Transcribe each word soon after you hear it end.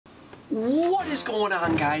What is going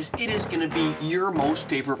on, guys? It is going to be your most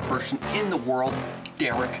favorite person in the world,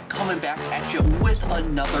 Derek, coming back at you with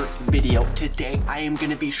another video. Today, I am going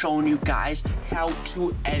to be showing you guys how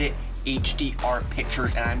to edit HDR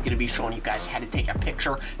pictures, and I'm going to be showing you guys how to take a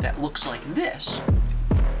picture that looks like this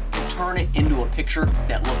and turn it into a picture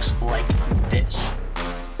that looks like this.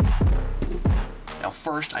 Now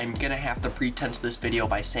first, I'm gonna have to pretense this video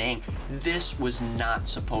by saying this was not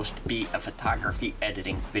supposed to be a photography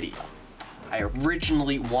editing video. I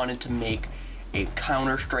originally wanted to make a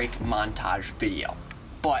Counter-Strike montage video,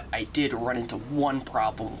 but I did run into one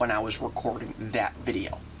problem when I was recording that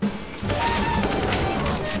video.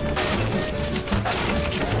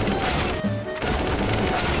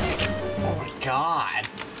 Oh my god.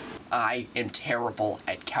 I am terrible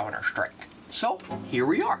at Counter-Strike. So, here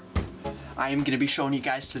we are. I am going to be showing you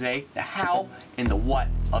guys today the how and the what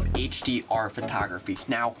of HDR photography.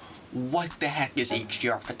 Now, what the heck is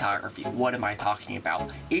HDR photography? What am I talking about?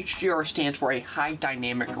 HDR stands for a high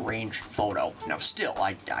dynamic range photo. Now still,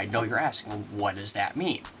 I know you're asking, what does that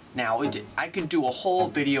mean? Now, I could do a whole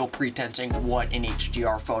video pretensing what an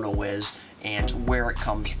HDR photo is and where it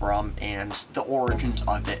comes from and the origins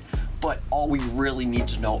of it. But all we really need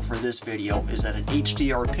to know for this video is that an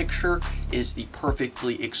HDR picture is the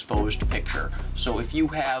perfectly exposed picture. So if you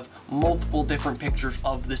have multiple different pictures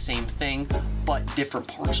of the same thing, but different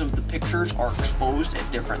parts of the pictures are exposed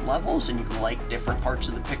at different levels and you like different parts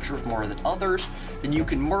of the pictures more than others, then you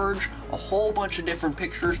can merge a whole bunch of different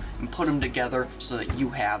pictures and put them together so that you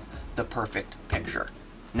have the perfect picture.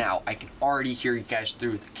 Now, I can already hear you guys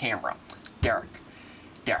through the camera. Derek.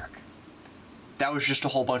 That was just a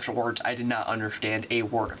whole bunch of words. I did not understand a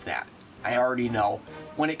word of that. I already know.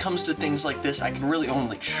 When it comes to things like this, I can really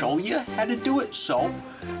only show you how to do it, so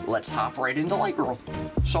let's hop right into Lightroom.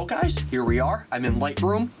 So guys, here we are. I'm in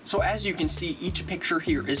Lightroom. So as you can see, each picture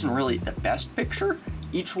here isn't really the best picture.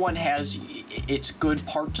 Each one has its good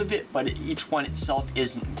parts of it, but each one itself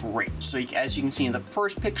isn't great. So as you can see in the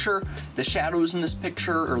first picture, the shadows in this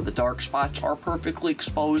picture, or the dark spots, are perfectly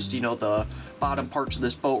exposed. You know, the bottom parts of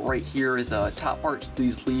this boat right here, the top parts of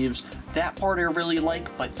these leaves, that part I really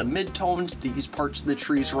like, but the mid-tones, these parts of the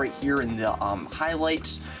trees right here, and the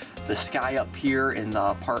highlights, the sky up here, and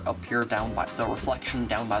the part up here down by the reflection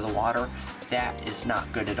down by the water, that is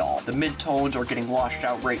not good at all. The mid-tones are getting washed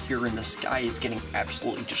out right here, and the sky is getting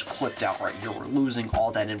absolutely just clipped out right here. We're losing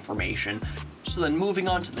all that information. So then moving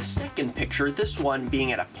on to the second picture, this one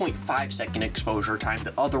being at a 0.5 second exposure time,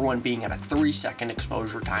 the other one being at a 3-second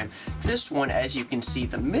exposure time. This one, as you can see,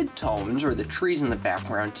 the mid-tones, or the trees in the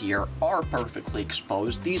background here, are perfectly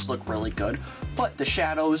exposed. These look really good, but the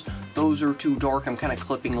shadows, those are too dark. I'm kind of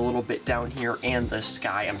clipping a little bit down here, and the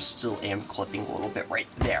sky, I still am clipping a little bit right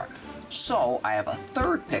there. So I have a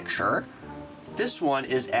third picture. This one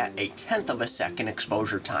is at a 1/10 of a second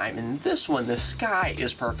exposure time, and this one, the sky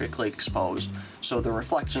is perfectly exposed. So the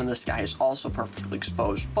reflection of the sky is also perfectly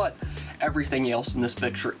exposed, but everything else in this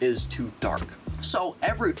picture is too dark. So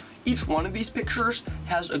each one of these pictures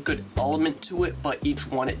has a good element to it, but each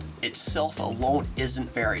one itself alone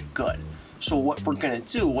isn't very good. So what we're gonna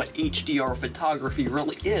do, what HDR photography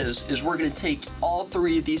really is we're gonna take all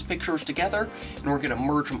three of these pictures together and we're gonna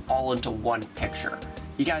merge them all into one picture.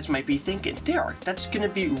 You guys might be thinking, Derek, that's gonna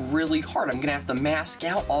be really hard. I'm gonna have to mask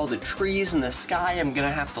out all the trees in the sky. I'm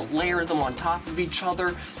gonna have to layer them on top of each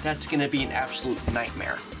other. That's gonna be an absolute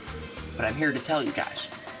nightmare. But I'm here to tell you guys,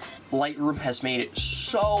 Lightroom has made it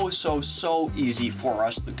so easy for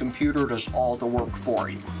us. The computer does all the work for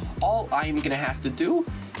you. All I'm gonna have to do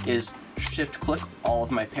is shift click all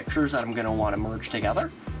of my pictures that I'm going to want to merge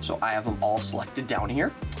together. So I have them all selected down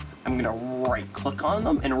here. I'm going to right click on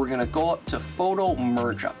them and we're going to go up to photo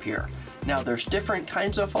merge up here. Now there's different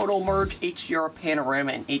kinds of photo merge, HDR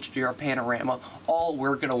panorama and HDR panorama. All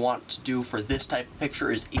we're going to want to do for this type of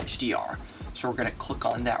picture is HDR. So we're going to click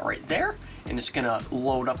on that right there and it's going to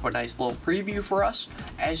load up a nice little preview for us.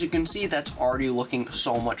 As you can see, that's already looking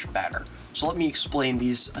so much better. So let me explain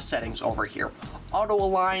these settings over here. Auto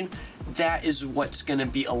align, that is what's going to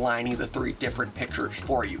be aligning the three different pictures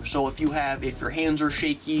for you. So if your hands are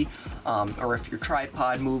shaky, or if your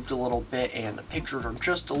tripod moved a little bit and the pictures are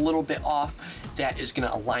just a little bit off, that is going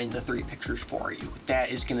to align the three pictures for you. That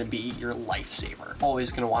is going to be your lifesaver.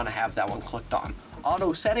 Always going to want to have that one clicked on.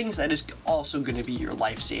 Auto settings, that is also going to be your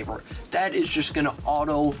lifesaver. That is just going to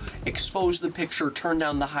auto expose the picture, turn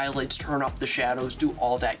down the highlights, turn up the shadows, do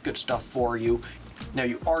all that good stuff for you. Now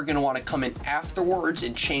you are going to want to come in afterwards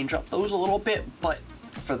and change up those a little bit, but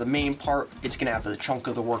for the main part, it's going to have the chunk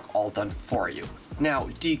of the work all done for you. Now,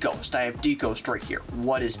 deghost. I have deghost right here.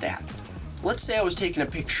 What is that? Let's say I was taking a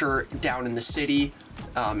picture down in the city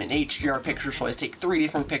an HDR picture, so I take 3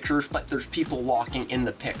 different pictures, but there's people walking in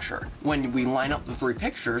the picture. When we line up the 3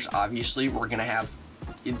 pictures, obviously we're gonna have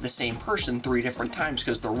the same person 3 different times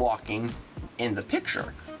because they're walking in the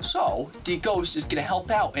picture. So deghost is gonna help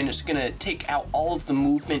out, and it's gonna take out all of the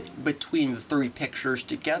movement between the 3 pictures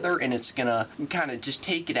together, and it's gonna kind of just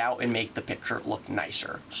take it out and make the picture look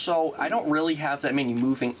nicer. So I don't really have that many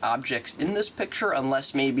moving objects in this picture,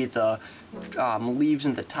 unless maybe the leaves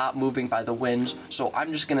in the top moving by the winds. So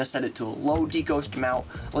I'm just gonna set it to a low deghost amount.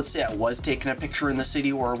 Let's say I was taking a picture in the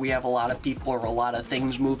city where we have a lot of people or a lot of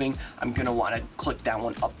things moving. I'm gonna wanna click that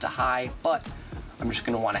one up to high, but I'm just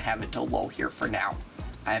gonna wanna have it to low here for now.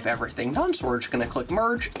 I have everything done, so we're just gonna click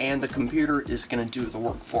merge, and the computer is gonna do the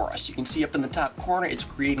work for us. You can see up in the top corner, it's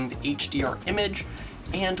creating the HDR image,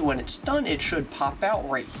 and when it's done, it should pop out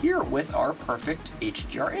right here with our perfect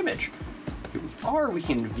HDR image. Here we are, we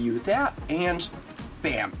can view that, and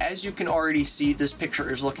bam. As you can already see, this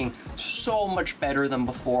picture is looking so much better than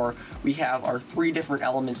before. We have our 3 different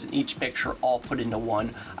elements in each picture all put into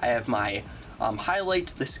one. I have my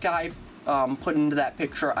highlights, the sky, put into that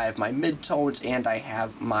picture. I have my midtones, and I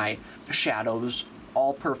have my shadows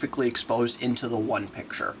all perfectly exposed into the one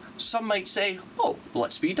picture. Some might say, oh,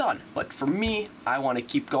 let's be done. But for me, I want to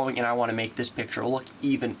keep going, and I want to make this picture look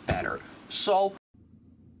even better. So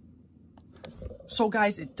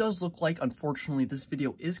guys, it does look like, unfortunately, this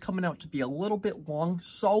video is coming out to be a little bit long.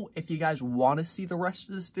 So if you guys want to see the rest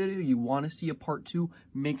of this video, you want to see a part 2,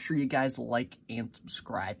 make sure you guys like and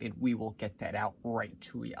subscribe, and we will get that out right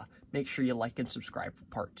to you. Make sure you like and subscribe for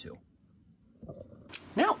part 2.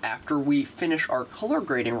 Now, after we finish our color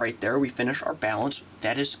grading right there, we finish our balance,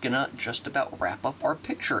 that is gonna just about wrap up our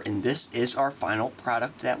picture, and this is our final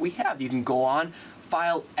product that we have. You can go on,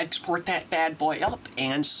 file, export that bad boy up,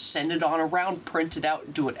 and send it on around, print it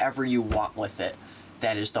out, do whatever you want with it.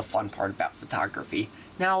 That is the fun part about photography.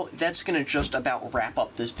 Now, that's gonna just about wrap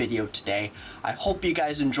up this video today. I hope you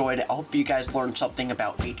guys enjoyed it. I hope you guys learned something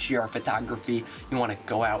about HDR photography. You wanna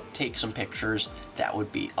go out, take some pictures, that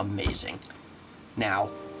would be amazing. Now,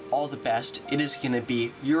 all the best. It is gonna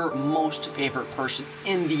be your most favorite person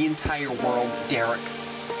in the entire world, Derek.